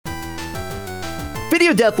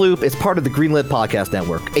Video Deathloop is part of the Greenlit Podcast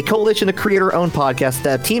Network, a coalition of creator-owned podcasts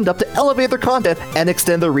that have teamed up to elevate their content and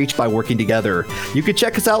extend their reach by working together. You can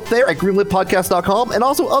check us out there at greenlitpodcast.com and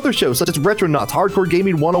also other shows such as Retronauts, Hardcore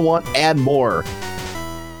Gaming 101, and more.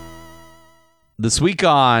 This week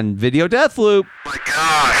on Video Deathloop. Oh my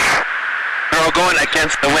gosh. We're all going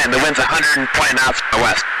against the wind. The wind's 120 knots from the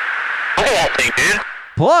west. Look at that thing, dude.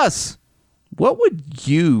 Plus, what would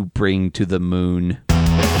you bring to the moon?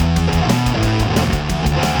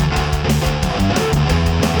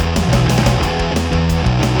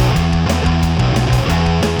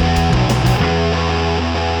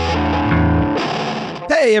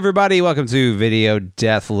 Hey everybody, welcome to Video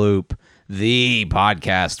Deathloop, the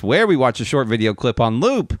podcast where we watch a short video clip on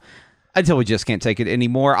loop until we just can't take it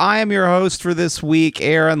anymore. I am your host for this week,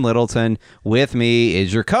 Aaron Littleton. With me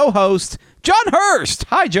is your co-host, John Hurst.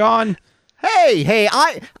 Hi, John. Hey,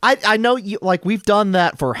 I know you, like, we've done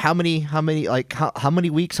that for how many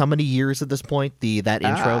weeks, how many years at this point? That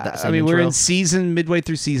intro, we're midway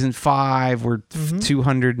through season 5. We're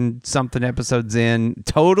 200 and something episodes in.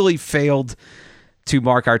 Totally failed to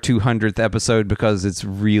mark our 200th episode because it's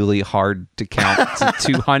really hard to count to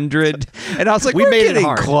 200. And I was like, we're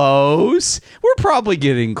getting close. We're probably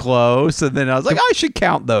getting close. And then I was like, I should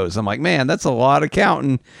count those. I'm like, man, that's a lot of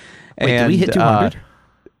counting. Wait, did we hit 200?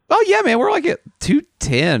 Oh, yeah, man. We're like at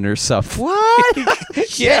 210 or something.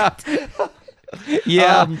 What? Yeah.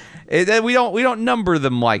 Yeah. We don't number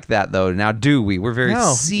them like that, though. Now, do we? We're very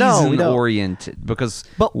season-oriented because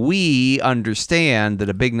we understand that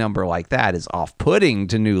a big number like that is off-putting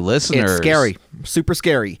to new listeners. It's scary. Super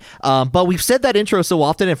scary. But we've said that intro so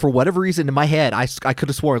often, and for whatever reason in my head, I could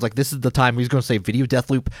have sworn, like, this is the time he's going to say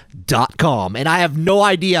videodeathloop.com, and I have no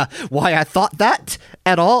idea why I thought that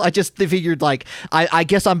at all. I just figured, like, I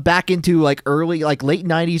guess I'm back into, like, late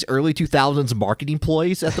 90s, early 2000s marketing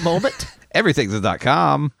ploys at the moment. Everything's a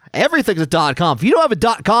 .com. Everything's a .com. If you don't have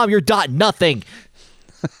a .com, you're .nothing.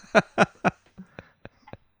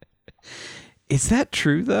 Is that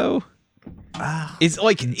true though?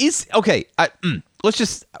 Okay. Let's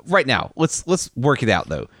just right now. Let's work it out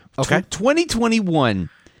though. Okay. 2021.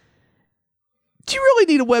 Do you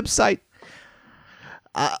really need a website?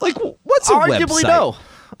 What's a website? Arguably, no.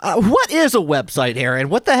 What is a website, Aaron?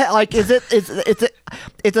 What the hell? Like, it's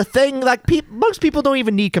a thing. Like, most people don't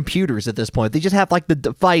even need computers at this point. They just have like the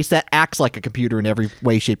device that acts like a computer in every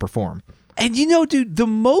way, shape, or form. And dude, the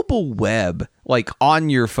mobile web, like on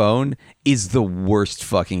your phone, is the worst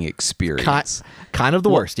fucking experience. Kind of the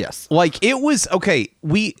worst, yes. Like it was okay.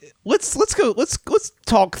 Let's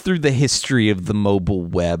talk through the history of the mobile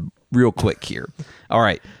web real quick here. All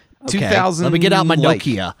right, okay. 2000. Let me get out my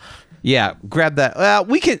Nokia. Yeah, grab that.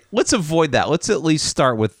 Let's avoid that. Let's at least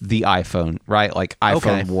start with the iPhone, right? Like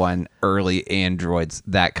iPhone 1, early Androids,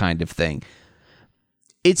 that kind of thing.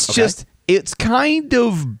 It's kind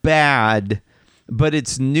of bad, but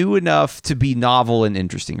it's new enough to be novel and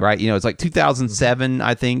interesting, right? It's like 2007,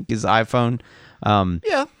 I think, is iPhone.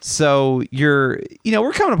 Yeah. So we're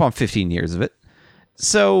coming up on 15 years of it.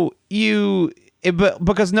 So but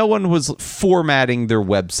because no one was formatting their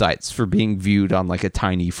websites for being viewed on like a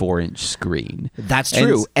tiny 4-inch screen. That's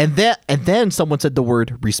true. And then someone said the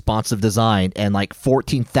word responsive design, and like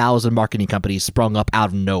 14,000 marketing companies sprung up out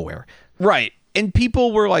of nowhere. Right. And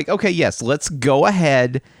people were like, okay, yes, let's go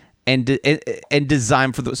ahead and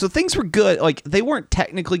design for those. So things were good. Like, they weren't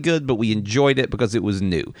technically good, but we enjoyed it because it was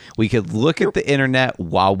new. We could look at the internet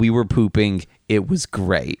while we were pooping. It was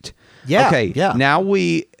great. Yeah. Okay. Yeah. Now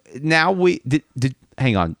we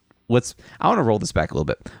hang on. I want to roll this back a little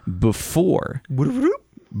bit. Before,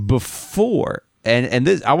 and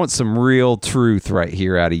this, I want some real truth right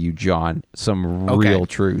here out of you, John. Some real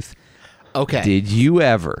truth. Okay. Did you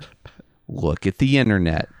ever look at the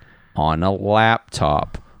internet on a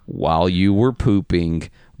laptop while you were pooping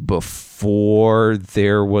before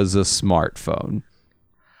there was a smartphone?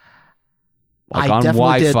 Like on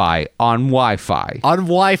Wi-Fi. On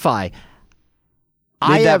Wi-Fi.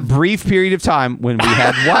 That brief period of time when we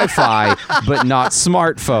had Wi-Fi, but not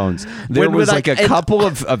smartphones. There was a couple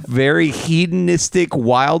of very hedonistic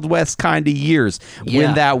Wild West kind of years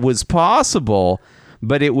when that was possible,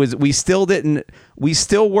 but we still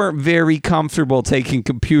weren't very comfortable taking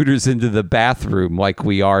computers into the bathroom like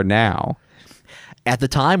we are now. At the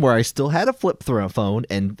time where I still had a flip phone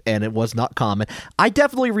and it was not common, I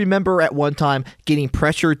definitely remember at one time getting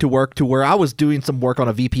pressured to work to where I was doing some work on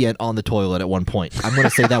a VPN on the toilet at one point. I'm going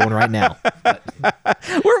to say that one right now.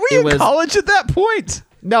 Were we in college at that point?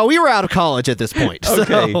 No, we were out of college at this point.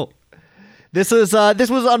 Okay. So This was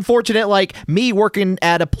unfortunate, like me working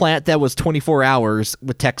at a plant that was 24 hours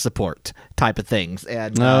with tech support type of things,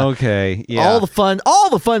 and Okay, yeah. all the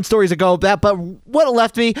fun stories that go with that. But what it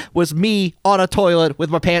left me was me on a toilet with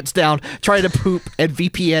my pants down, trying to poop and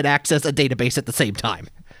VPN access a database at the same time.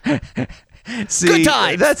 See, Good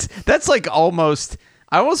times. That's like almost.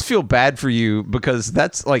 I almost feel bad for you because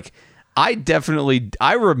that's like I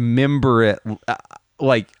remember it.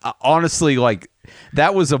 Honestly, like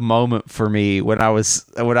that was a moment for me when I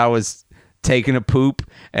was taking a poop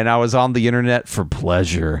and I was on the internet for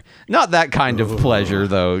pleasure. Not that kind of pleasure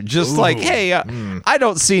though. Just like, hey, I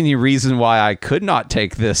don't see any reason why I could not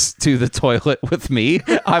take this to the toilet with me.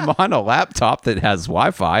 I'm on a laptop that has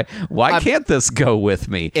Wi-Fi. Why can't this go with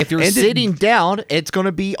me? If you're sitting down, it's going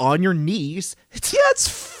to be on your knees. It's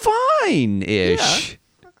fine-ish.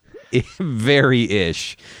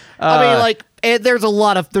 Very-ish. I mean, like, there's a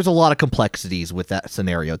lot of complexities with that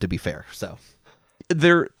scenario, to be fair. So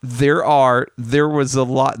there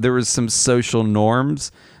was some social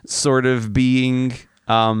norms sort of being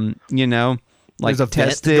like There's a vet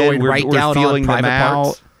tested. going We're down feeling on them private out.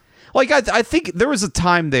 parts. Like I think there was a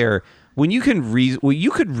time there when you could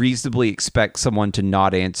reasonably expect someone to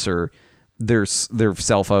not answer their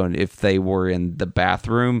cell phone if they were in the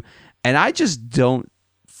bathroom, and I just don't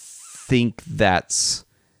think that's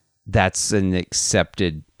an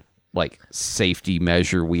accepted like safety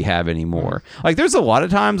measure we have anymore. Like there's a lot of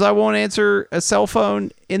times I won't answer a cell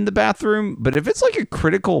phone in the bathroom, but if it's like a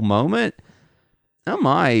critical moment, I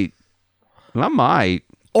might.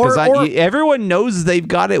 Or everyone knows they've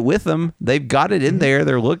got it with them. They've got it in there.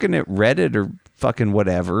 They're looking at Reddit or fucking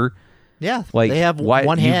whatever. yeah, Like they have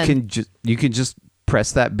one hand. You can just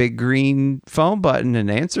press that big green phone button and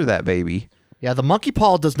answer that baby. Yeah, the monkey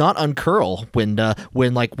paw does not uncurl when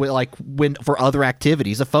for other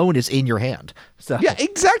activities. The phone is in your hand. So Yeah,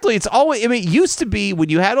 exactly. It's always. I mean, it used to be when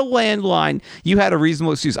you had a landline, you had a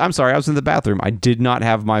reasonable excuse. I'm sorry, I was in the bathroom. I did not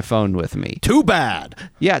have my phone with me. too bad.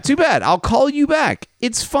 Yeah, too bad. I'll call you back.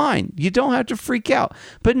 It's fine. You don't have to freak out.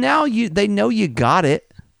 But now they know you got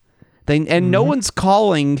it. No one's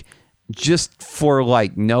calling just for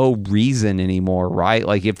like no reason anymore, right?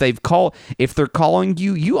 Like if they're calling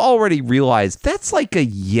you, you already realize that's like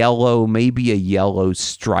maybe a yellow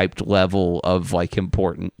striped level of like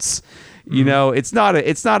importance. You know, it's not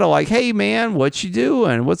a like, hey man, what you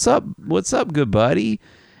doing? What's up, good buddy?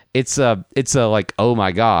 It's a like, oh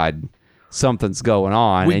my God, something's going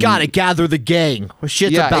on. We gotta gather the gang.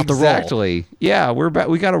 Shit's about to roll. Exactly. Yeah,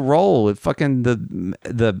 we gotta roll. It fucking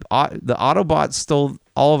the Autobots stole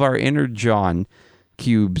all of our Energon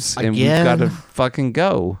cubes, and we've got to fucking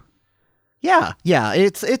go. Yeah.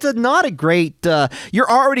 It's not a great.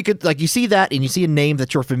 You're already good. Like you see that, and you see a name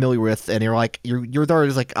that you're familiar with, and you're like, you're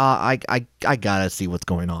already like, I gotta see what's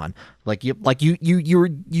going on.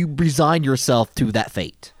 You resign yourself to that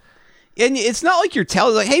fate. And it's not like you're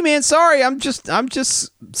telling, like, hey man, sorry, I'm just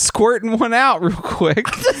squirting one out real quick.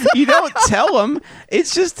 You don't tell them.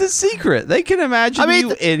 It's just a secret. They can imagine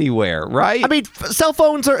you anywhere, right? I mean, cell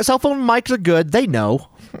phone mics are good. They know.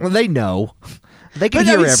 They can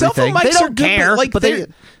hear everything. Cell phone mics they don't are good, care. but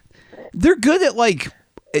they're good at like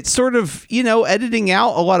it's sort of editing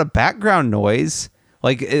out a lot of background noise.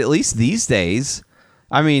 Like at least these days.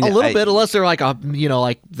 I mean, a little bit, unless they're like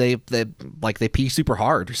they pee super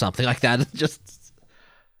hard or something like that. Just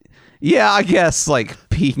I guess like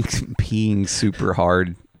peeing super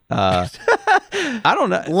hard. I don't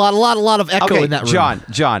know. A lot of echo in that room.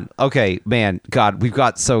 John. Okay, man. God, we've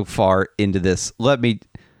got so far into this. Let me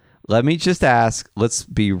just ask. Let's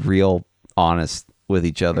be real honest with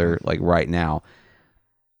each other, like right now.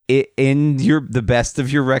 In the best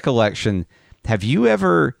of your recollection, have you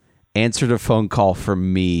ever answered a phone call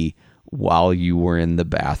from me while you were in the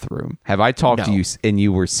bathroom? Have I talked to you and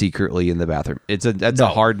you were secretly in the bathroom? That's a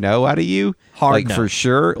hard no out of you? Hard no. For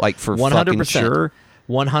sure? Like for 100%. Fucking sure?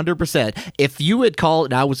 100%. If you had called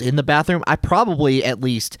and I was in the bathroom, I probably at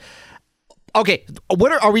least... Okay,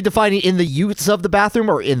 what are we defining in the use of the bathroom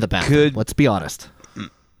or in the bathroom? Let's be honest.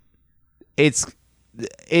 It's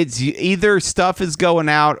either stuff is going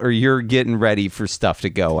out or you're getting ready for stuff to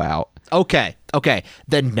go out. Okay,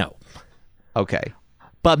 then no. Okay.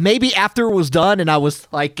 But maybe after it was done and I was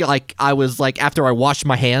like after I washed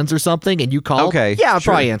my hands or something and you called, I'd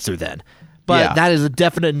probably answer then. But that is a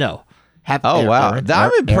definite no. Wow.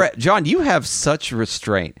 I'm impressed. John, you have such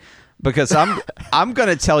restraint because I'm going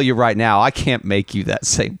to tell you right now, I can't make you that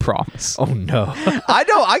same promise. Oh no.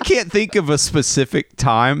 I can't think of a specific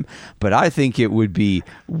time, but I think it would be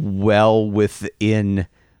well within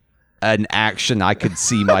an action I could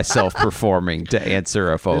see myself performing to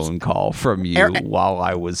answer a phone call from you while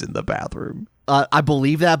I was in the bathroom. I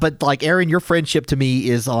believe that, but like Aaron, your friendship to me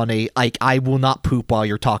is on a like I will not poop while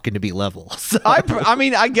you're talking to me level. So. I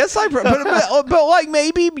mean, I guess but like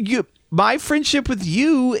maybe my friendship with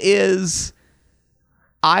you is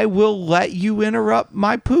I will let you interrupt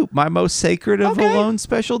my poop, my most sacred of alone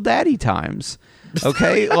special daddy times.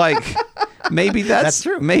 Okay, like maybe that's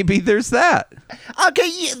true. Maybe there's that. Okay,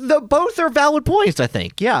 both are valid points. I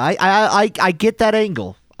think. Yeah, I get that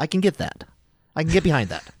angle. I can get that. I can get behind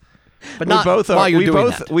that. But not while you're doing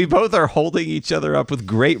that. We both are holding each other up with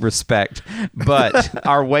great respect, but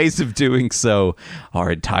our ways of doing so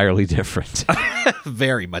are entirely different.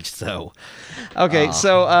 Very much so. Okay,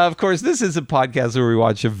 so of course, this is a podcast where we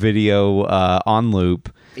watch a video on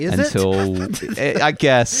loop until I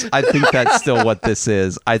guess I think that's still what this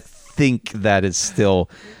is. I think that is still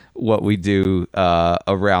what we do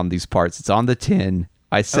around these parts. It's on the tin.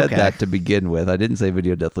 I said that to begin with. I didn't say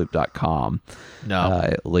videodeathloop.com. No.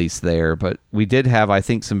 At least there. But we did have, I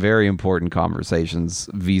think, some very important conversations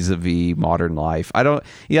vis-a-vis modern life. I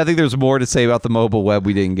think there's more to say about the mobile web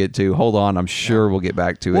we didn't get to. Hold on. I'm sure we'll get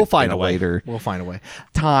back to it. We'll find a way. Later. We'll find a way.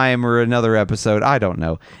 Time or another episode. I don't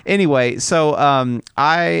know. Anyway, so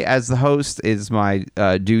I, as the host, is my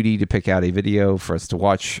duty to pick out a video for us to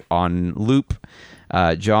watch on loop.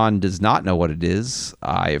 John does not know what it is.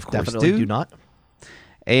 I, of course, Definitely do not.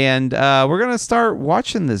 And we're going to start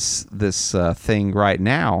watching this thing right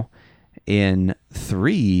now in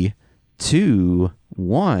 3, 2,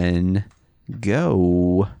 1,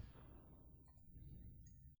 go.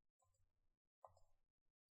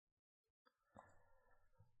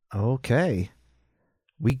 Okay.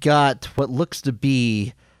 We got what looks to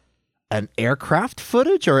be an aircraft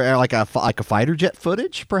footage or like a fighter jet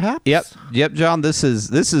footage, perhaps? Yep, John. This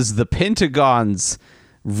is the Pentagon's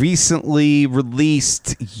recently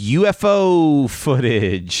released UFO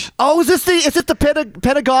footage. Oh, is it the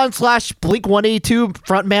Pentagon / Blink-182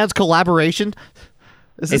 frontman's collaboration?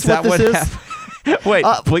 Is this what this is? Wait,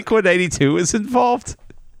 Blink-182 is involved?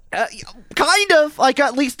 Kind of, like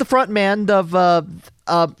at least the frontman of.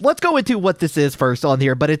 Let's go into what this is first on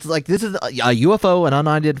here. But it's like this is a UFO, an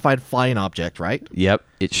unidentified flying object, right? Yep,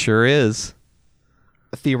 it sure is.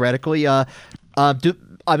 Theoretically,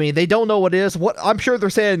 I mean, they don't know what it is. What I'm sure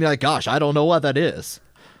they're saying, like, "Gosh, I don't know what that is."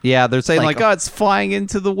 Yeah, they're saying like, "Oh, it's flying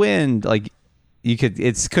into the wind." Like,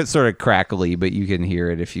 it's sort of crackly, but you can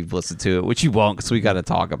hear it if you've listened to it, which you won't, because we got to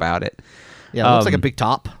talk about it. Yeah, it looks like a big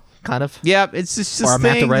top, kind of. Yeah, it's just this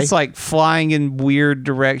thing that's like flying in weird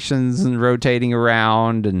directions and rotating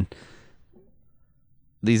around, and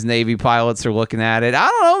these Navy pilots are looking at it. I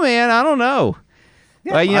don't know, man. I don't know.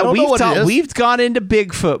 Yeah, we've gone into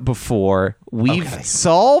Bigfoot before. We've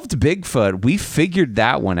solved Bigfoot. We figured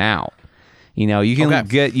that one out. You know, you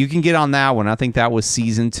can get on that one. I think that was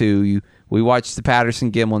season 2. We watched the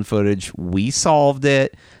Patterson-Gimlin footage. We solved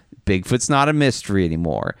it. Bigfoot's not a mystery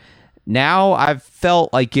anymore. Now I've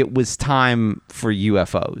felt like it was time for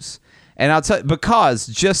UFOs. And I'll tell you, because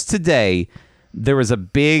just today there was a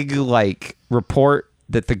big report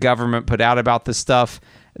that the government put out about this stuff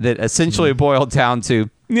that essentially boiled down to,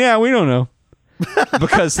 yeah, we don't know.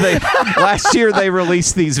 Because last year they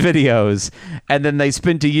released these videos and then they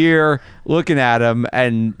spent a year looking at them,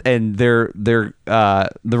 and the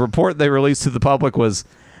report they released to the public was,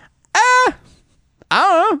 I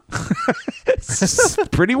don't know. It's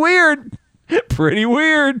pretty weird. Pretty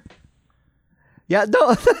weird. Yeah,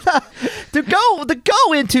 no. to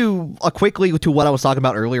go into quickly to what I was talking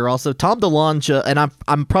about earlier. Also, Tom DeLonge, and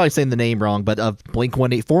I'm probably saying the name wrong, but of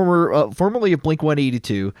Blink-182, formerly of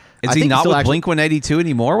Blink-182. Is he not with Blink-182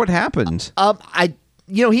 anymore? What happened?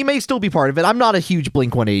 He may still be part of it. I'm not a huge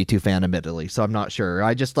Blink-182 fan, admittedly, so I'm not sure.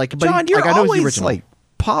 I just like, but John, you're I know always he's the original. Like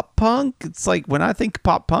pop punk. It's like when I think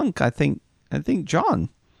pop punk, I think John.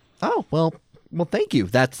 Oh well. Well, thank you.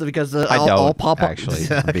 That's because I don't all pop actually.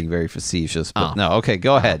 I'm being very facetious, but no. Okay,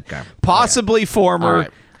 go ahead. Okay. Possibly former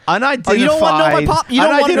unidentified. You don't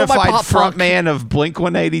want to know my pop frontman of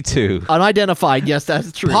Blink-182. Unidentified. Yes,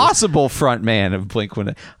 that's true. Possible frontman of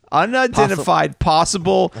Blink-182. Unidentified.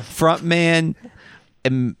 Possible frontman.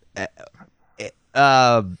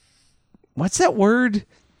 What's that word?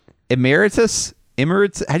 Emeritus.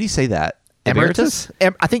 How do you say that? Emeritus?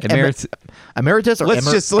 I think emeritus or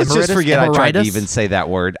let's just forget I tried to even say that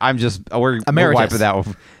word. We're wiping that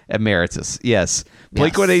one. Emeritus. Yes.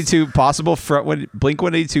 Blink-182 possible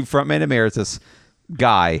Blink-182 frontman emeritus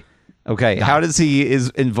guy. Okay, how does he is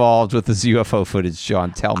involved with this UFO footage,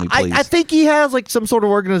 John? Tell me, please. I think he has some sort of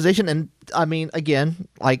organization, and I mean, again,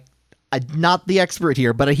 not the expert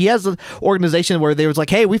here, but he has an organization where they was like,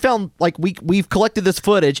 hey, we found like we've collected this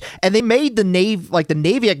footage, and they made the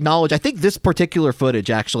Navy acknowledge, I think, this particular footage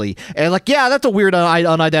actually, and like, yeah, that's a weird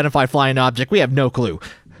unidentified flying object. We have no clue.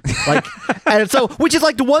 Like, and so, which is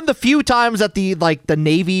like one of the few times that the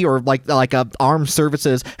Navy or like armed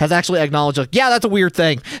services has actually acknowledged, like, yeah, that's a weird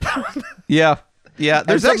thing. Yeah.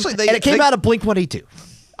 There's actually, and it came out of Blink-182.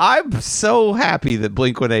 I'm so happy that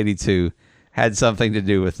Blink-182 had something to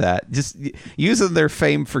do with that. Just using their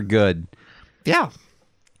fame for good. Yeah.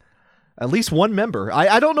 At least one member.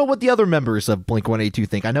 I don't know what the other members of Blink-182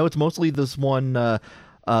 think. I know it's mostly this one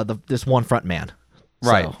this one front man.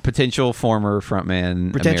 Right. So, Potential former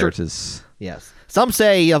frontman emeritus. yes. Some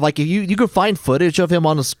say like you could find footage of him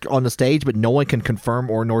on the stage, but no one can confirm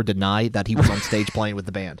or nor deny that he was on stage playing with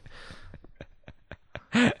the band.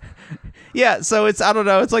 Yeah, so it's, I don't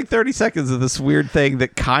know, it's like 30 seconds of this weird thing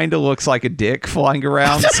that kind of looks like a dick flying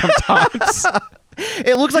around sometimes.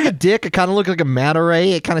 It looks like a dick. It kind of looks like a manta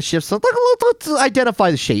ray. It kind of shifts. Let's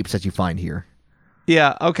identify the shapes that you find here.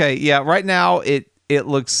 Yeah, okay. Yeah, right now it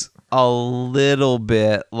looks a little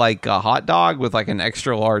bit like a hot dog with like an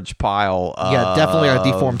extra large pile of... Yeah, definitely a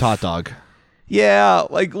deformed hot dog. Yeah,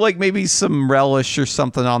 like maybe some relish or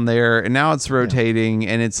something on there, and now it's rotating,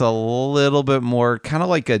 and it's a little bit more kind of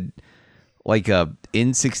like a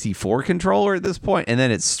N64 controller at this point, and then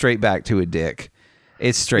it's straight back to a dick.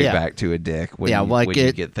 It's straight back to a dick when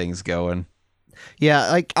you get things going. Yeah,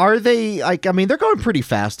 like, are they, like, I mean, they're going pretty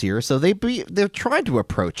fast here, so they're trying to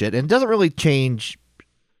approach it, and it doesn't really change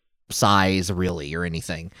size really or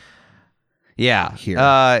anything. Yeah. Here.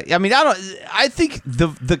 I mean, I think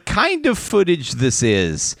the kind of footage this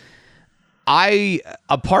is,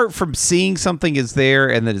 apart from seeing something is there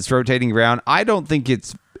and that it's rotating around, I don't think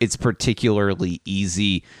it's particularly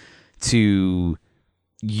easy to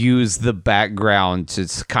use the background to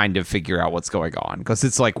kind of figure out what's going on, because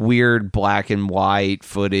it's like weird black and white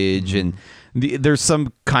footage, and there's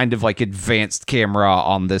some kind of like advanced camera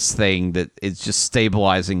on this thing that is just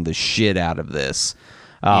stabilizing the shit out of this.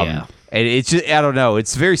 And it's just, I don't know,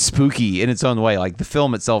 it's very spooky in its own way. Like the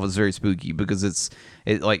film itself is very spooky because it's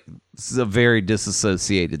a very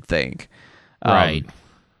disassociated thing. Right.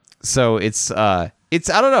 So it's I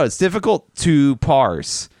don't know, it's difficult to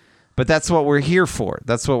parse, but that's what we're here for.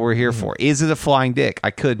 That's what we're here for. Is it a flying dick?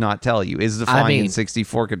 I could not tell you. Is it a flying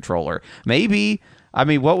N64 controller? Maybe. I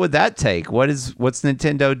mean, what would that take? what's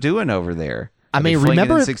Nintendo doing over there? I mean,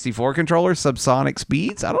 remember 64 controller subsonic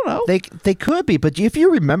speeds? I don't know. They could be, but if you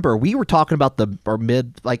remember, we were talking about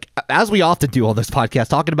as we often do on this podcast,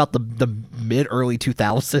 talking about the early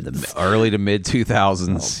 2000s, early to mid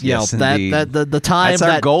 2000s. Yes, indeed. The time that's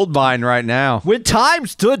our gold mine right now. When time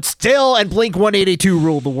stood still and Blink-182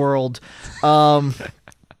 ruled the world.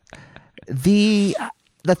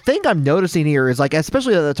 The thing I'm noticing here is, like,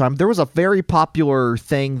 especially at the time, there was a very popular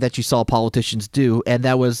thing that you saw politicians do, and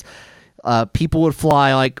that was people would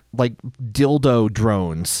fly like dildo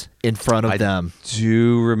drones in front of them. I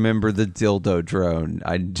do remember the dildo drone.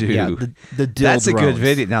 I do. Yeah, the dildo That's a good drones.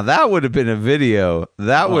 video. Now that would have been a video.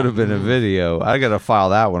 I got to file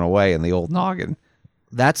that one away in the old noggin.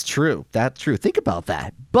 That's true. Think about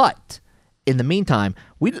that. But in the meantime,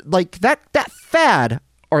 we like that fad,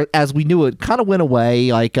 or as we knew it, kind of went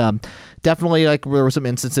away. Like definitely, like there were some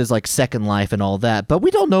instances like Second Life and all that, but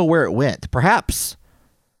we don't know where it went. Perhaps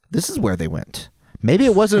this is where they went. Maybe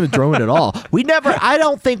it wasn't a drone at all. I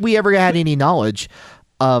don't think we ever had any knowledge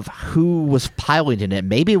of who was piloting it.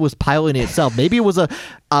 Maybe it was piloting itself. Maybe it was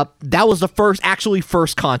that was the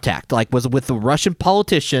first contact, like was with the Russian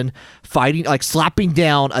politician fighting, like slapping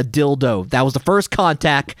down a dildo. That was the first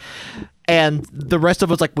contact. And the rest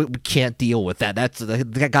of us, like, we can't deal with that.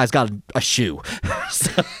 That guy's got a shoe.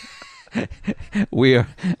 So.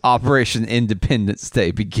 Operation Independence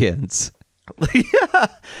Day begins. Yeah.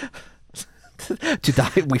 To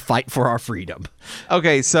die, we fight for our freedom.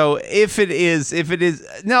 Okay, so if it is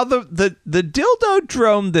now the dildo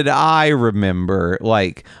drone that I remember,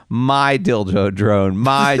 like my dildo drone,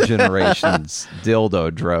 my generation's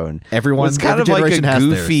dildo drone, everyone's kind of like a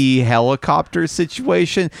goofy helicopter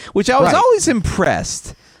situation, which I was always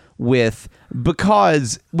impressed with,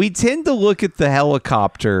 because we tend to look at the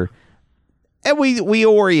helicopter and we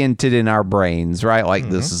orient it in our brains, right?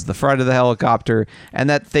 Like this is the front of the helicopter, and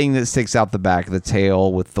that thing that sticks out the back of the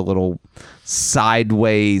tail with the little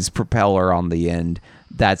sideways propeller on the end,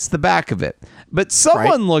 that's the back of it. But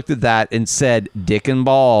someone looked at that and said, dick and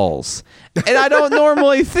balls. And I don't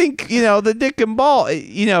normally think, the dick and ball,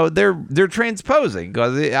 they're transposing.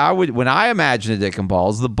 Because when I imagine a dick and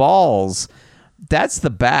balls, the balls, that's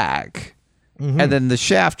the back. And then the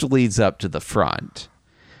shaft leads up to the front.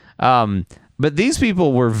 But these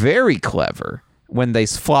people were very clever when they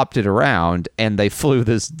flopped it around and they flew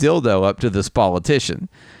this dildo up to this politician.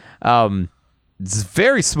 It's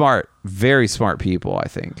very smart people, I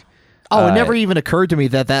think. Oh, it never even occurred to me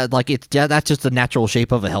that like that's just the natural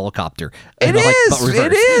shape of a helicopter. It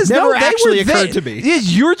is. Never actually occurred to me.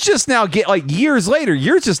 You're just now years later.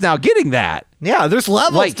 You're just now getting that. Yeah, there's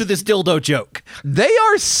levels to this dildo joke. They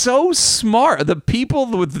are so smart. The people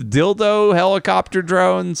with the dildo helicopter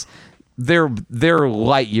drones, they're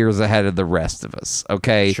light years ahead of the rest of us.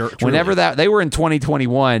 Okay, Sure, whenever they were in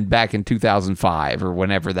 2021, back in 2005 or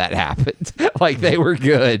whenever that happened, like they were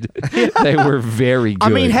good. They were very good. I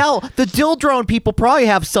mean, hell, the Dildrone people probably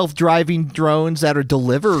have self-driving drones that are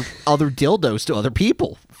deliver other dildos to other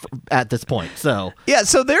people at this point. So yeah,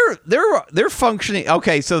 so they're functioning.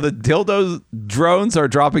 Okay, so the dildo drones are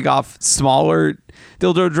dropping off smaller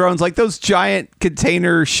dildo drones, like those giant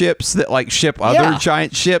container ships that like ship other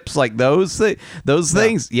giant ships, like those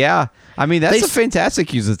things. Yeah, I mean that's a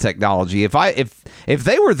fantastic use of technology. If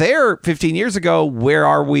they were there 15 years ago, where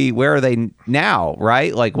are we? Where are they now?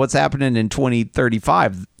 Right? Like what's happening in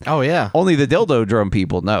 2035? Oh yeah, only the dildo drone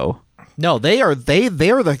people know. No, they are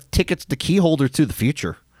the tickets, the key holders to the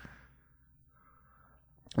future.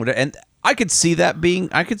 And I could see that being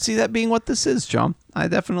what this is, John. I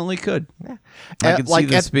definitely could. Yeah. I could see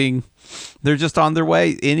this being. They're just on their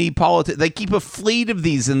way. They keep a fleet of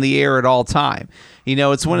these in the air at all time. You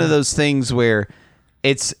know, it's one of those things where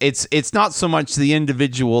it's not so much the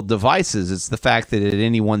individual devices. It's the fact that at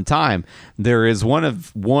any one time there is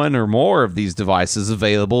one or more of these devices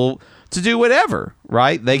available to do whatever.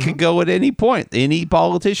 Right? They could go at any point. Any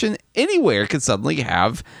politician anywhere could suddenly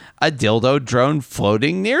have a dildo drone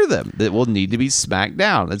floating near them that will need to be smacked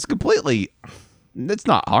down. It's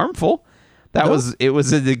not harmful. It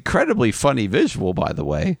was an incredibly funny visual, by the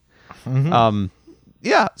way. Mm-hmm.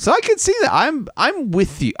 Yeah, so I can see that. I'm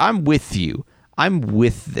with you. I'm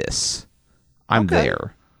with this. I'm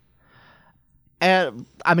there. And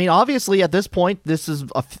I mean, obviously, at this point, this is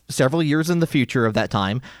several years in the future of that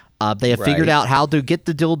time. They have figured out how to get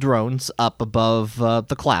the Dildrones up above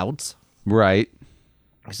the clouds. Right.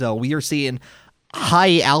 So we are seeing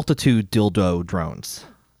high altitude dildo drones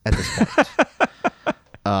at this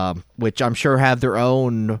point, which I'm sure have their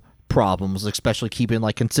own problems, especially keeping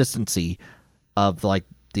like consistency of like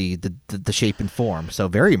the shape and form. So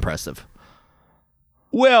very impressive.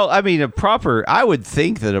 Well, I mean, I would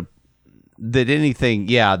think that anything,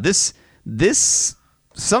 this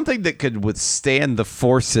something that could withstand the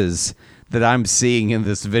forces that I'm seeing in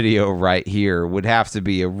this video right here would have to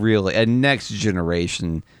be a next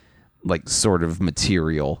generation like sort of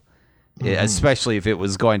material, especially if it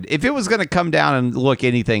was going to come down and look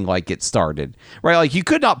anything like it started, right? Like you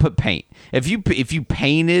could not put paint. If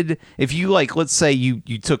you like, let's say you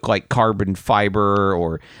took like carbon fiber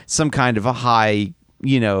or some kind of a high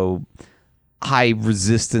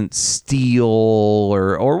resistant steel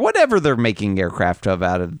or whatever they're making aircraft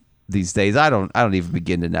out of these days. I don't even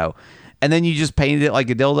begin to know. And then you just painted it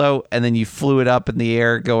like a dildo, and then you flew it up in the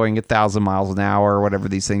air going 1,000 miles an hour or whatever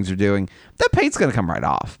these things are doing. That paint's going to come right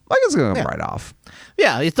off. Like it's going to come right off.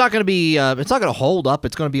 Yeah, it's not going to be. It's not going to hold up.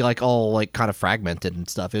 It's going to be like all like kind of fragmented and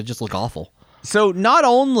stuff. It'll just look awful. So not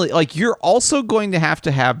only like you're also going to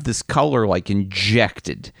have this color like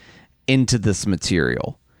injected into this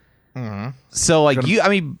material. Mm-hmm. So like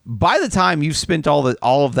by the time you've spent all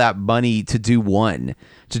of that money to do one,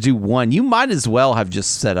 you might as well have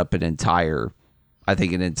just set up an entire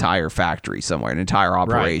factory somewhere, an entire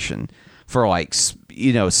operation for like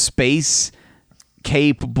space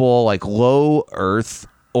capable, like low Earth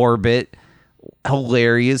orbit,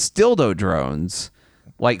 hilarious dildo drones.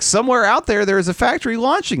 Like somewhere out there is a factory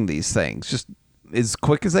launching these things just as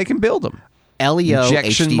quick as they can build them. LEO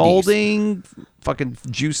injection HDDs. molding, fucking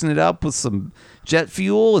juicing it up with some jet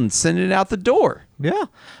fuel and sending it out the door. Yeah,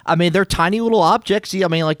 I mean they're tiny little objects. I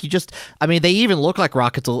mean, like they even look like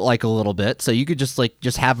rockets like a little bit. So you could just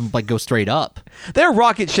have them like go straight up. They're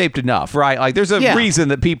rocket shaped enough, right? Like there's a reason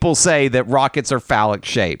that people say that rockets are phallic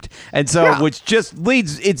shaped, and so which just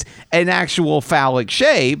leads it's an actual phallic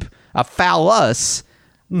shape, a phallus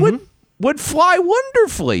would fly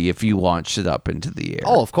wonderfully if you launched it up into the air.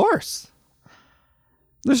 Oh, of course.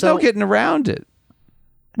 There's no getting around it.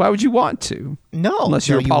 Why would you want to? No, unless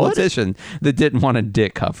you're a politician that didn't want a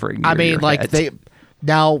dick hovering. I mean, your like head.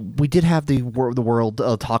 Now we did have the world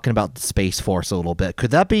talking about the Space Force a little bit.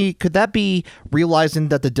 Could that be realizing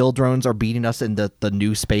that the Dildrones are beating us in the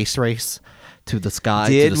new space race to the sky?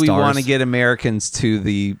 Did to the we stars? want to get Americans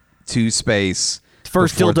to space?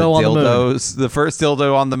 First dildo on the moon. The first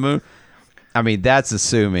dildo on the moon. I mean, that's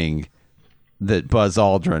assuming that Buzz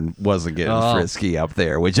Aldrin wasn't getting frisky up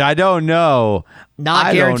there, which I don't know.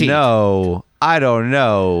 Not guaranteed. I don't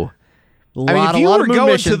know. I mean, if you were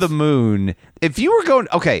going to the moon, if you were going,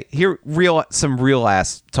 okay, here, some real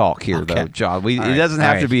ass talk here, though, John. It doesn't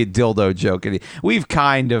have to be a dildo joke. We've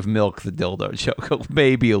kind of milked the dildo joke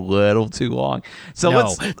maybe a little too long. So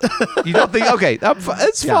let's. You don't think? Okay,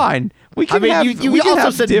 it's fine. We can you also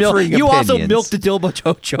have said differing milk. You also opinions. milked the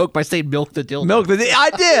dildo joke by saying milk the dildo. I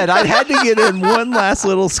did. I had to get in one last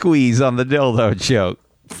little squeeze on the dildo joke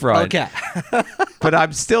front. Okay. But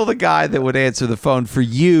I'm still the guy that would answer the phone for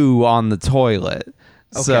you on the toilet.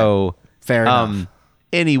 Okay. So fair enough.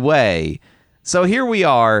 Anyway, so here we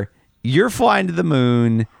are. You're flying to the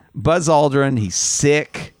moon. Buzz Aldrin, he's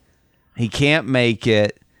sick. He can't make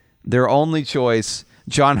it. Their only choice,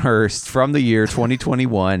 John Hurst from the year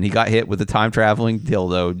 2021. He got hit with a time-traveling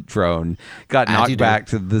dildo drone. Got knocked back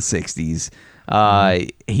to the 60s.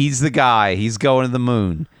 He's the guy. He's going to the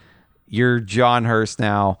moon. You're John Hurst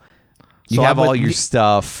now. You have all your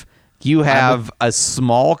stuff. You have a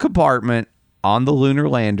small compartment on the lunar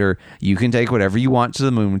lander. You can take whatever you want to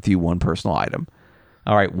the moon with you, one personal item.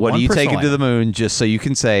 All right, what do you take to the moon just so you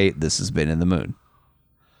can say, this has been in the moon?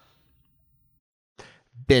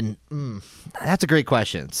 That's a great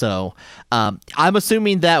question. So I'm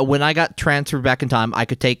assuming that when I got transferred back in time, I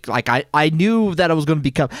could take, like, I knew that I was going to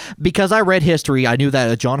become, because I read history, I knew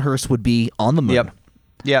that John Hurst would be on the moon.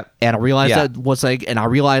 Yep. And I realized that was like, and I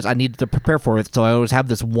realized I needed to prepare for it, so I always have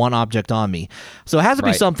this one object on me. So it has to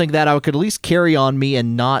be something that I could at least carry on me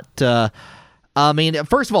and not. I mean,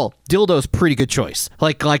 first of all, dildo's pretty good choice.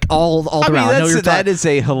 Like all around. That is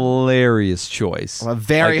a hilarious choice. A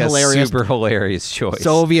very hilarious, super hilarious choice.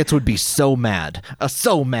 Soviets would be so mad.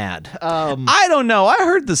 So mad. I don't know. I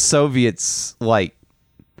heard the Soviets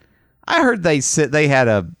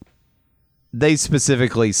they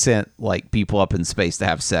specifically sent like people up in space to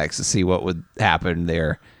have sex to see what would happen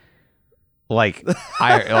there. Like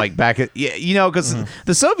back at because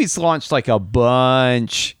the Soviets launched like a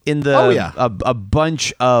bunch in the a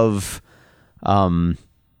bunch of a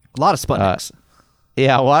lot of Sputniks.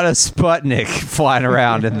 A lot of Sputnik flying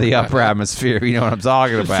around in the upper atmosphere. You know what I'm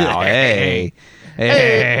talking about? Hey.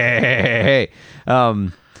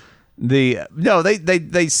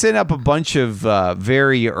 They sent up a bunch of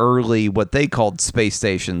very early what they called space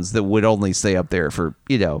stations that would only stay up there for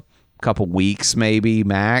a couple weeks maybe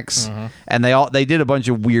max, and they did a bunch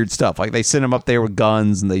of weird stuff. Like they sent them up there with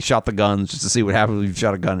guns and they shot the guns just to see what happens if you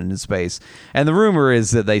shot a gun into space. And the rumor is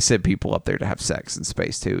that they sent people up there to have sex in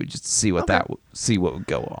space too, just to see what what would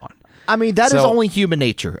go on. I mean, that is only human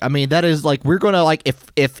nature. I mean, that is like, we're gonna, like,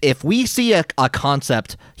 if we see a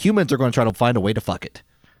concept, humans are going to try to find a way to fuck it.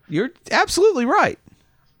 You're absolutely right.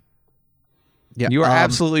 Yeah, you are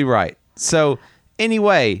absolutely right. So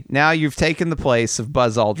anyway, now you've taken the place of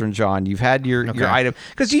Buzz Aldrin, John. You've had your item,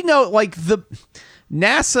 because like the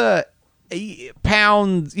NASA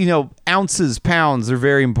pounds, pounds are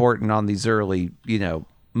very important on these early,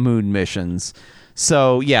 moon missions.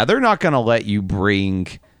 So yeah, they're not going to let you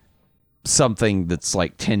bring something that's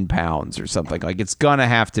like 10 pounds or something. Like, it's gonna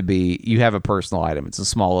have to be, you have a personal item. It's a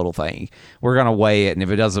small little thing. We're gonna weigh it, and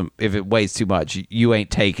if it weighs too much, you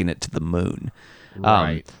ain't taking it to the moon.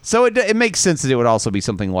 Right. So it makes sense that it would also be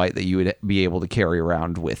something light that you would be able to carry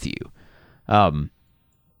around with you.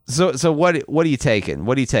 So what are you taking?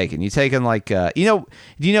 What are you taking? You taking like do you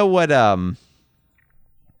know what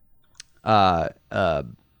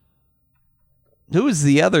who is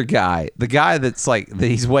the other guy? The guy that's like,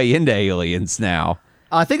 he's way into aliens now.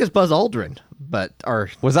 I think it's Buzz Aldrin,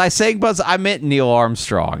 was I saying Buzz? I meant Neil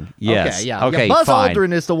Armstrong. Yes. Okay, yeah. Okay, Buzz fine.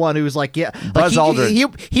 Aldrin is the one who's like, Buzz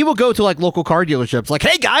Aldrin. He will go to like local car dealerships, like,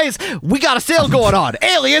 hey guys, we got a sale going on.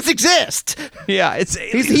 Aliens exist. Yeah,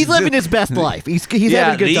 he's living his best life. He's having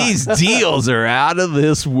a good time. These deals are out of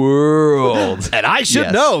this world, and I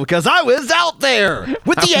should know because I was out there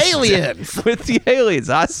with the aliens. With the aliens,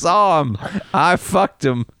 I saw them. I fucked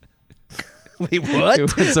them. Wait, what?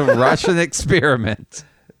 It was a Russian experiment.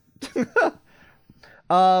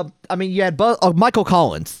 I mean, you had Michael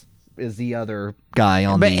Collins is the other guy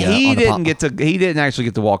on he didn't actually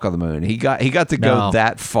get to walk on the moon. He got to go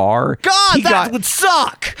that far. God, that would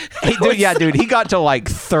suck. Dude, he got to like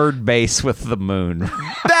third base with the moon.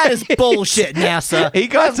 That is bullshit, NASA. He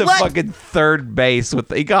got to fucking third base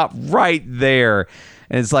he got right there.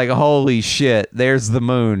 And it's like, holy shit, there's the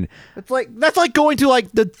moon. That's like going to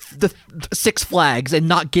like the Six Flags and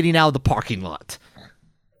not getting out of the parking lot.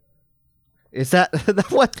 Is that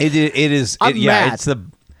what? It is. I'm mad. It's the.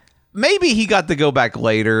 maybe he got to go back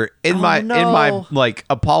later in my no. like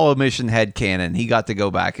Apollo mission headcanon. He got to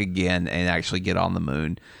go back again and actually get on the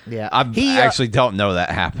moon. Yeah. I actually don't know that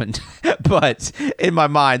happened, but in my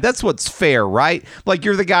mind, that's what's fair, right? Like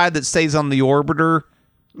you're the guy that stays on the orbiter.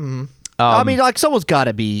 I mean, like someone's got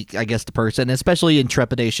to be, I guess, the person, especially in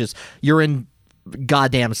trepidatious. You're in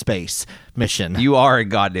goddamn space mission. You are in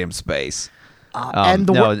goddamn space. And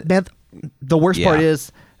the worst part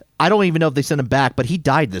is, I don't even know if they sent him back, but he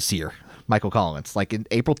died this year, Michael Collins, like in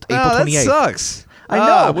April 28th. That sucks. I know.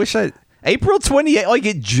 I wish April 28th, like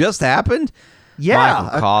it just happened. Yeah.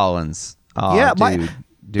 Michael Collins. Oh, Yeah,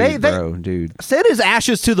 dude. Sent his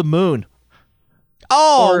ashes to the moon.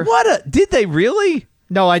 Oh, did they really?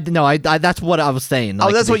 No, I that's what I was saying.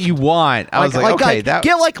 Oh, that's what you want. I was like, okay,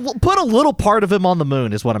 put a little part of him on the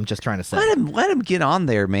moon is what I'm just trying to say. let him get on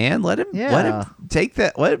there, man. Let him take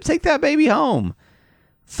that baby home.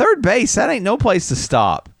 Third base, that ain't no place to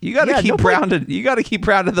stop. You got to keep rounding. You got to keep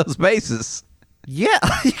rounding those bases. Yeah,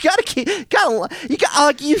 you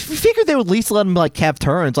figure they would at least let him like have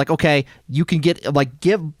turns. Like, okay, you can give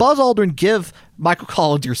Buzz Aldrin, give Michael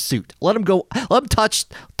Collins your suit. Let him go. Let him touch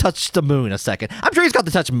the moon a second. I'm sure he's got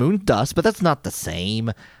to touch moon dust, but that's not the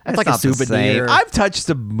same. That's like a souvenir. I've touched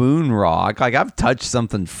a moon rock. Like I've touched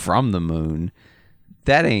something from the moon.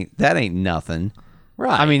 That ain't nothing.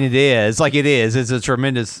 Right. I mean, it is. Like it is. It's a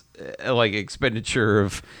tremendous like expenditure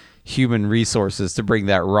of human resources to bring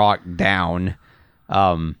that rock down.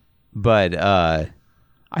 But I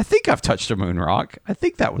think I've touched a moon rock. I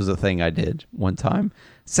think that was a thing I did one time.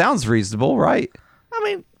 Sounds reasonable, right? I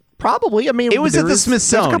mean, probably. I mean, it was at the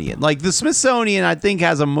Smithsonian. Like the Smithsonian, I think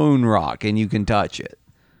has a moon rock, and you can touch it.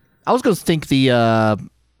 I was going to think the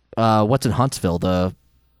what's in Huntsville, the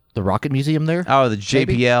Rocket Museum there. Oh, the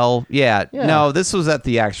JPL. Yeah. Yeah. No, this was at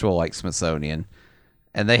the actual like Smithsonian,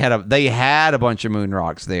 and they had a bunch of moon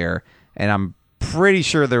rocks there, and I'm pretty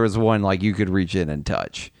sure there was one like you could reach in and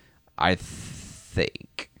touch. I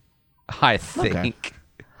think. Okay.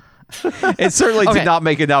 It certainly did not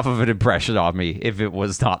make enough of an impression on me if it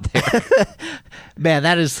was not there. Man,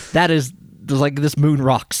 that is like this moon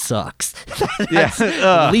rock sucks.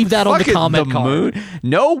 Leave that on the Fucking comment card. Moon.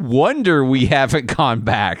 No wonder we haven't gone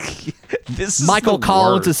back. This is Michael the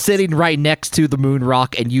Collins worst. is sitting right next to the moon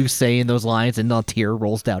rock, and you saying those lines, and a tear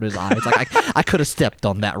rolls down his eyes. Like I could have stepped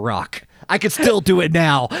on that rock. I could still do it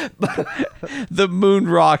now. The moon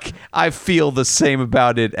rock, I feel the same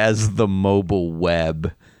about it as the mobile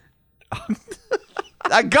web.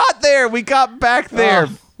 I got there. We got back there.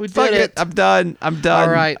 We did Fuck it. I'm done. All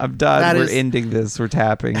right. I'm done. That We're is- ending this. We're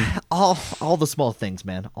tapping. all the small things,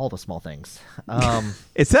 man. All the small things.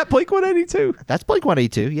 Is that Blink-182? That's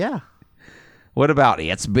Blink-182. Yeah. What about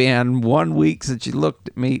It's Been 1 week since you looked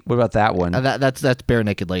at me? What about that one? That's Bare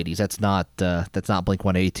Naked Ladies. That's not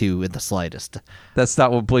Blink-182 in the slightest. That's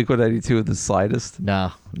not what Blink-182 in the slightest.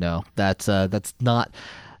 No. That's not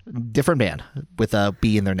different band with a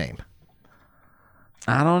B in their name.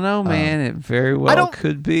 I don't know, man. It very well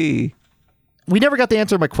could be. We never got the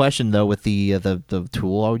answer to my question though with the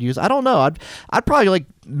tool I would use. I don't know. I'd probably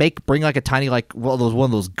bring like a tiny one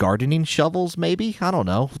of those gardening shovels maybe. I don't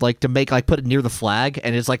know. Like to make put it near the flag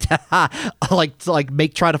and it's like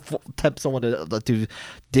try to tempt someone to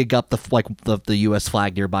dig up the US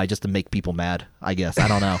flag nearby just to make people mad, I guess. I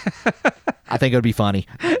don't know. I think it would be funny.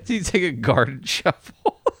 Do you take a garden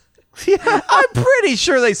shovel? Yeah. I'm pretty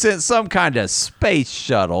sure they sent some kind of space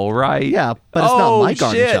shuttle, right? Yeah, but it's not my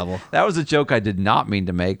garden shovel. That was a joke I did not mean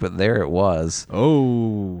to make, but there it was.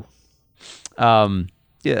 Oh.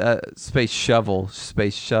 Space shuttle.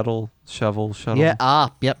 Yeah.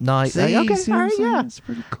 Yep. Nice. See, Okay. see All what I'm right. saying? Yeah. It's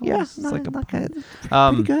pretty cool. Yeah. It's like a okay.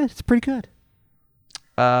 Pretty good. It's pretty good.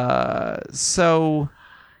 So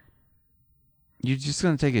you're just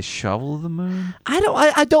gonna take a shovel to the moon?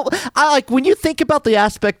 I don't when you think about the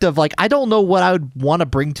aspect of I don't know what I would want to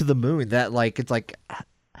bring to the moon. That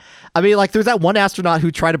I mean, there's that one astronaut who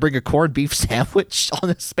tried to bring a corned beef sandwich on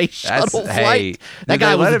a space shuttle flight. That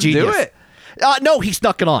guy was a genius. Do it? No, he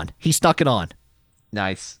snuck it on.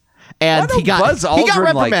 Nice. And he got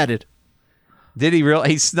reprimanded. Did he really?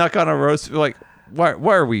 He snuck on a roast. Why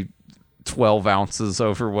are we 12 ounces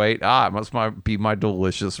overweight? It must be my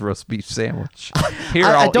delicious roast beef sandwich. Here,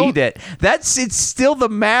 I'll eat it. It's still, the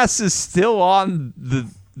mass is still on the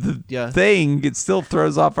thing. It still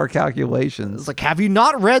throws off our calculations. It's have you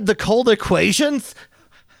not read the cold equations?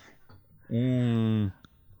 And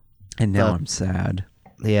now I'm sad.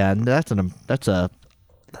 Yeah, and that's a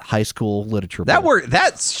high school literature book.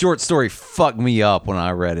 That short story fucked me up when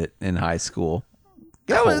I read it in high school.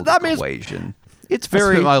 Equation. It's I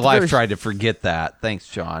very spent my life very, trying to forget that. Thanks,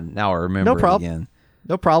 John. Now I remember No problem. it again.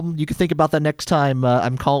 No problem. You can think about that next time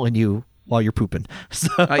I'm calling you while you're pooping. So,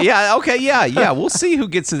 Yeah. Okay. Yeah. We'll see who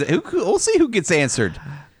gets it. We'll see who gets answered.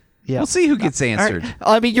 yeah. We'll see who gets All answered. right.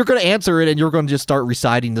 I mean, you're going to answer it, and you're going to just start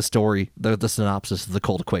reciting the story, the synopsis of the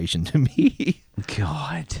cold equation to me.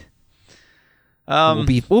 God.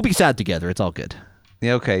 We'll be sad together. It's all good.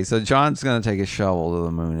 Yeah. Okay. So John's gonna take a shovel to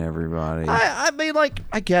the moon. Everybody. I mean, like,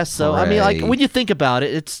 I guess so. I mean, like, Hooray. when you think about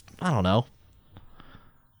it, it's, I don't know.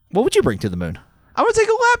 What would you bring to the moon? I would take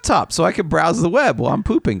a laptop so I could browse the web while I'm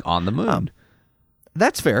pooping on the moon.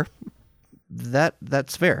 That's fair.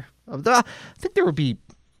 That's fair. I think there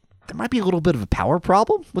might be a little bit of a power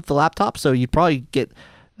problem with the laptop, so you'd probably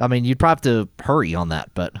you'd probably have to hurry on that,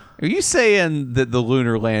 but Are you saying that the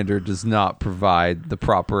lunar lander does not provide the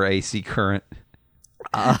proper AC current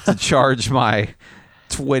to charge my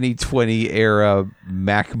 2020 era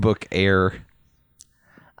MacBook Air?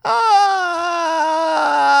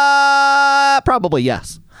 probably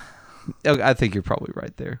yes. I think you're probably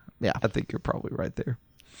right there. Yeah. I think you're probably right there.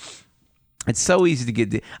 It's so easy to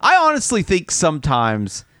get. I honestly think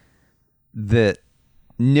sometimes that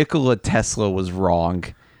Nikola Tesla was wrong.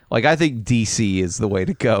 Like, I think DC is the way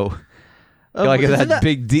to go. Like isn't that that-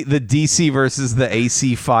 big the DC versus the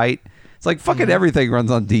AC fight. It's like fucking everything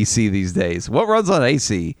runs on DC these days. What runs on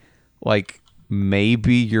AC? Like,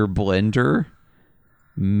 maybe your blender?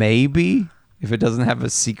 Maybe if it doesn't have a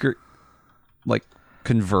secret like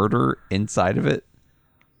converter inside of it.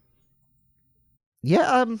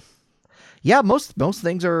 Yeah, most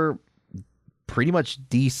things are pretty much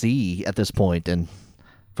DC at this point, and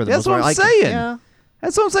for the That's most what part, I'm saying. Yeah,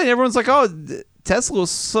 That's what I'm saying. Everyone's like, "Oh, Tesla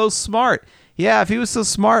was so smart." Yeah, if he was so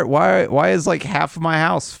smart, why is like half of my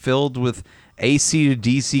house filled with AC to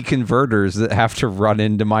DC converters that have to run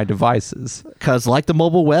into my devices? because like the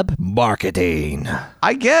mobile web, marketing.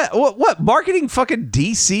 I get what marketing fucking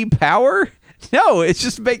DC power? No, it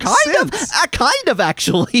just makes sense. Kind of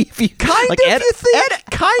actually. If you, Kind of, you think?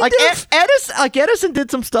 Kind of? Edison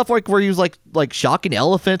did some stuff like where he was like shocking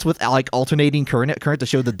elephants with like alternating current to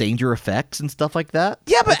show the danger effects and stuff like that.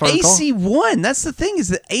 Yeah, but if I recall. AC won. That's the thing, is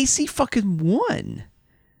that AC fucking won.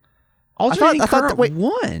 Alternating I thought current wait.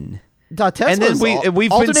 won. Tesla's And then we've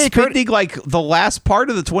been alternating current- spending like the last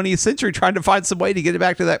part of the 20th century trying to find some way to get it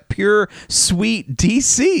back to that pure, sweet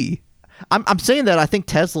DC. I'm saying that I think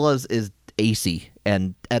Tesla's is AC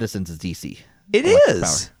and Edison's is DC. It Electric is.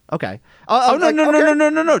 power. Okay. Oh, no, like, no, okay.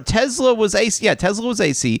 no. Tesla was AC. Yeah, Tesla was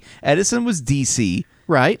AC. Edison was DC.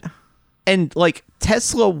 Right. And like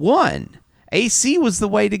Tesla won. AC was the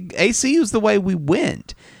way we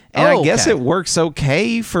went. And I guess Okay. it works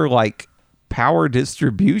okay for like power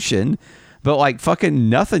distribution, but like fucking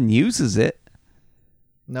nothing uses it.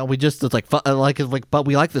 No, we just it's like but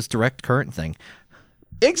we like this direct current thing.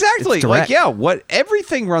 Exactly. It's Like, direct. yeah,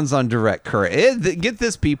 everything runs on direct current. Get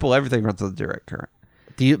this, people, everything runs on direct current.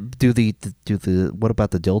 What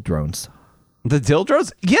about the dill drones? The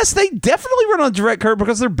Dildros? Yes, they definitely run on direct current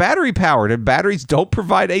because they're battery powered, and batteries don't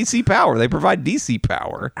provide AC power. They provide DC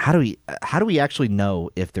power. How do we actually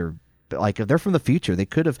know if they're if they're from the future? They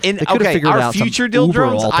could have figured Our out some future Uber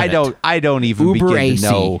Dildrons, alternate. I don't even Uber begin AC.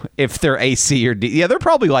 to know if they're AC or DC. Yeah, they're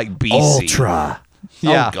probably like BC. Ultra.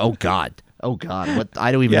 Yeah. Oh God. What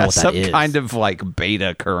I don't even know Yeah, what that some is. kind of like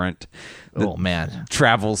beta current Oh man.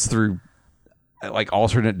 travels through like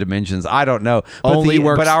alternate dimensions. I don't know. But Only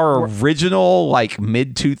works- but our original like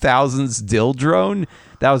mid 2000s Dildrone,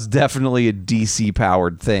 that was definitely a DC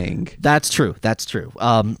powered thing. That's true.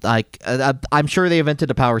 I'm sure they invented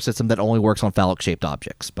a power system that only works on phallic shaped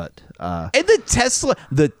objects, but And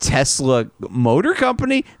the Tesla Motor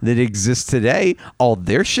Company that exists today, all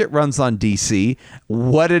their shit runs on DC.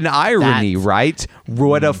 What an irony, right?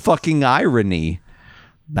 What a fucking irony.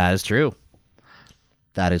 that is true.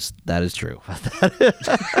 That is true.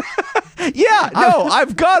 Yeah, no,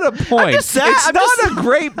 I've got a point. just saying- It's I'm not just- a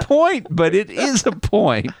great point, but it is a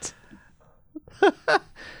point.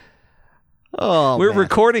 Oh, We're man.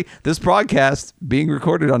 recording this broadcast being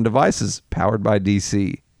recorded on devices powered by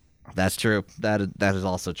DC. That's true. That is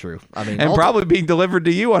also true. I mean, And probably being delivered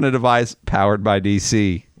to you on a device powered by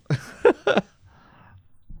DC.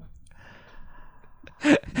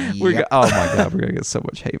 Yep. Oh my God, we're going to get so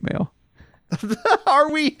much hate mail. Are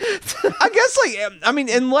we? I guess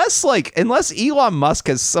unless Elon Musk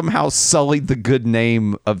has somehow sullied the good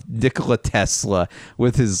name of Nikola Tesla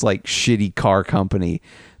with his like shitty car company,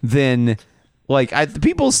 then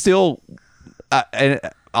people still and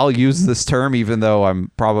I'll use this term even though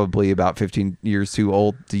I'm probably about 15 years too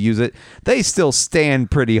old to use it. They still stand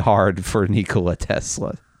pretty hard for Nikola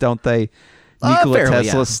Tesla, don't they? Nikola fairly,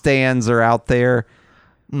 Tesla yeah. stands are out there.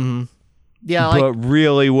 Yeah, like, but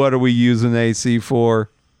really, what are we using AC for?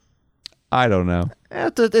 I don't know.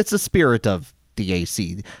 it's the spirit of the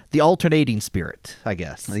AC, the alternating spirit, I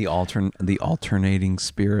guess. The alternating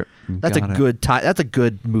spirit. That's a good That's a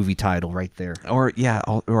good movie title right there. Or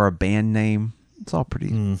a band name. It's all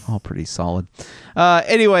pretty solid.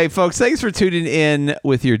 Anyway, folks, thanks for tuning in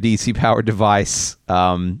with your DC powered device.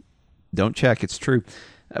 Don't check, it's true.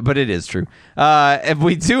 But it is true. And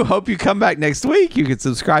we do hope you come back next week. You can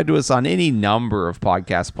subscribe to us on any number of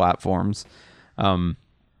podcast platforms.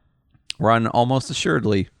 Run almost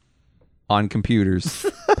assuredly on computers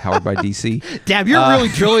powered by DC. Damn, you're really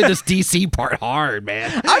drilling this DC part hard,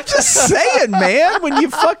 man. I'm just saying, man, when you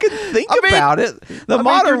fucking think about it, the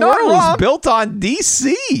modern world is built on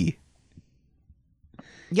DC.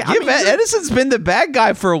 Yeah, Edison's been the bad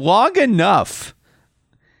guy for long enough.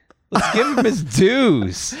 Let's give him his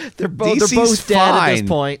dues. They're both dead at this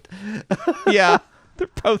point. Yeah, they're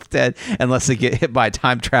both dead unless they get hit by a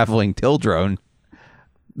time-traveling Tildrone.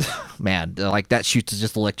 Man, like that shoots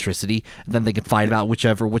just electricity, and then they can fight about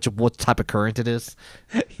what type of current it is.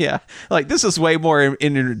 Yeah, like this is way more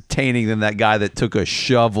entertaining than that guy that took a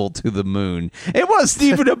shovel to the moon. It wasn't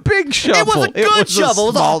even a big shovel. It was a good shovel.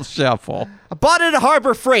 A small shovel. I bought it at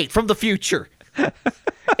Harbor Freight from the future.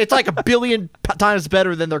 It's like 1 billion times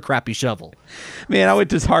better than their crappy shovel. Man, I went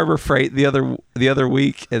to Harbor Freight the other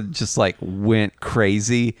week and just like went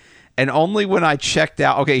crazy. And only when I checked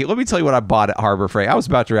out, okay, let me tell you what I bought at Harbor Freight. I was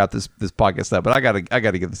about to wrap this podcast up, but I gotta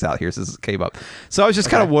get this out here since it came up. So I was just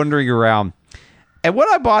kind of wandering around, and what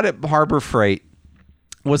I bought at Harbor Freight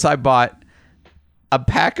was I bought a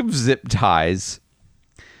pack of zip ties,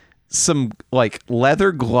 some like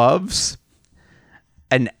leather gloves,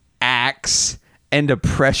 an axe, and a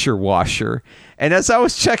pressure washer. And as I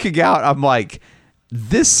was checking out, I'm like,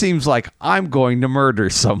 this seems like I'm going to murder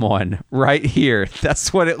someone right here.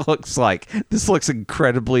 That's what it looks like. This looks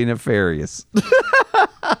incredibly nefarious.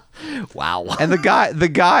 Wow. And the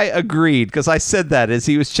guy agreed, because I said that as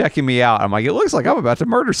he was checking me out. I'm like, it looks like I'm about to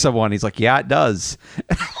murder someone. He's like, yeah, it does.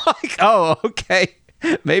 And I'm like, oh, okay.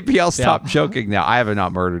 Maybe I'll stop joking now. I have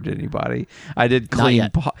not murdered anybody. I did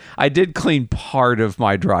clean part of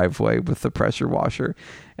my driveway with the pressure washer,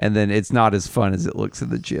 and then it's not as fun as it looks in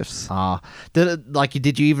the GIFs.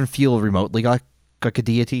 Did you even feel remotely like a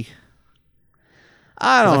deity?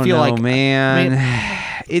 I don't know,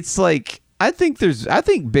 man. It's like I think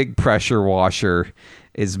big pressure washer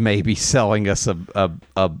is maybe selling us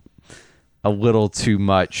a little too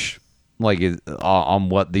much. Like on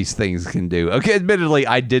what these things can do. Okay, admittedly,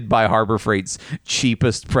 I did buy Harbor Freight's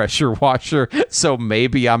cheapest pressure washer, so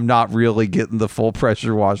maybe I'm not really getting the full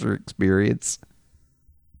pressure washer experience.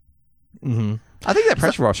 Mm-hmm. I think that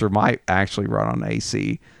pressure washer might actually run on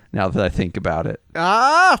AC. Now that I think about it,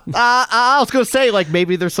 I was gonna say like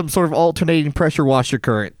maybe there's some sort of alternating pressure washer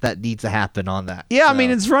current that needs to happen on that. Yeah, so. I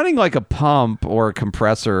mean it's running like a pump or a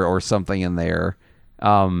compressor or something in there.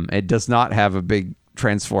 It does not have a big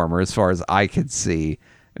transformer as far as I could see.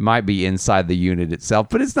 It might be inside the unit itself,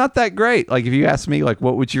 but it's not that great. Like if you ask me, like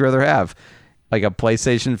what would you rather have? Like a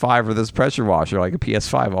PlayStation 5 or this pressure washer, like a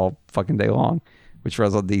PS5 all fucking day long, which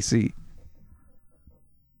runs on DC.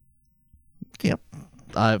 Yep.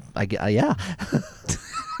 Yeah.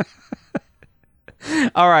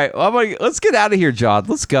 All right. Well, let's get out of here, John.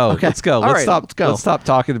 Let's go. Okay. Let's go. Let's stop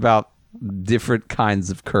talking about different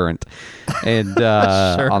kinds of current and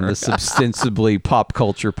on the Substensibly Pop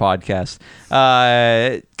Culture podcast.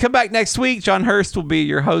 Come back next week. John Hurst will be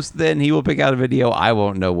your host then. He will pick out a video. I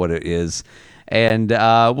won't know what it is. And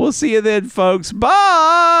we'll see you then, folks.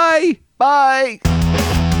 Bye. Bye.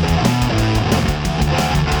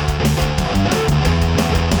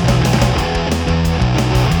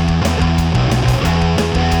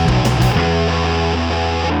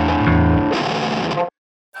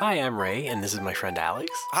 Hi, I'm Ray, and this is my friend Alex.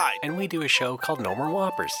 Hi. And we do a show called No More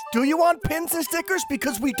Whoppers. Do you want pins and stickers?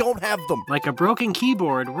 Because we don't have them. Like a broken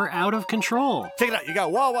keyboard, we're out of control. Check it out. You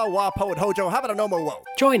got Wah Wah Wah, Poet Hojo. How about a No More Whoa?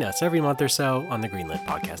 Join us every month or so on the Greenlit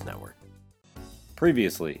Podcast Network.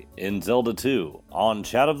 Previously in Zelda 2 on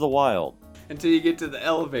Chat of the Wild. Until you get to the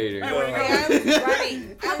elevator. I'm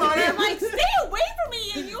running. I'm like, stay away from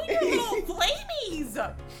me, and you and your little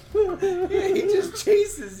flamies. He just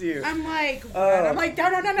chases you. I'm like, run. I'm like, no,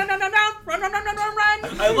 run.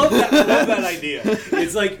 I love that idea.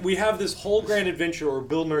 It's like we have this whole grand adventure where we're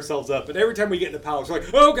building ourselves up, and every time we get in the palace, we're like,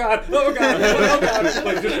 oh god,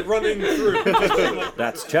 like just running through.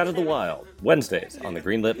 That's Chat of the Wild, Wednesdays on the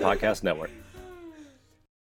Greenlit Podcast Network.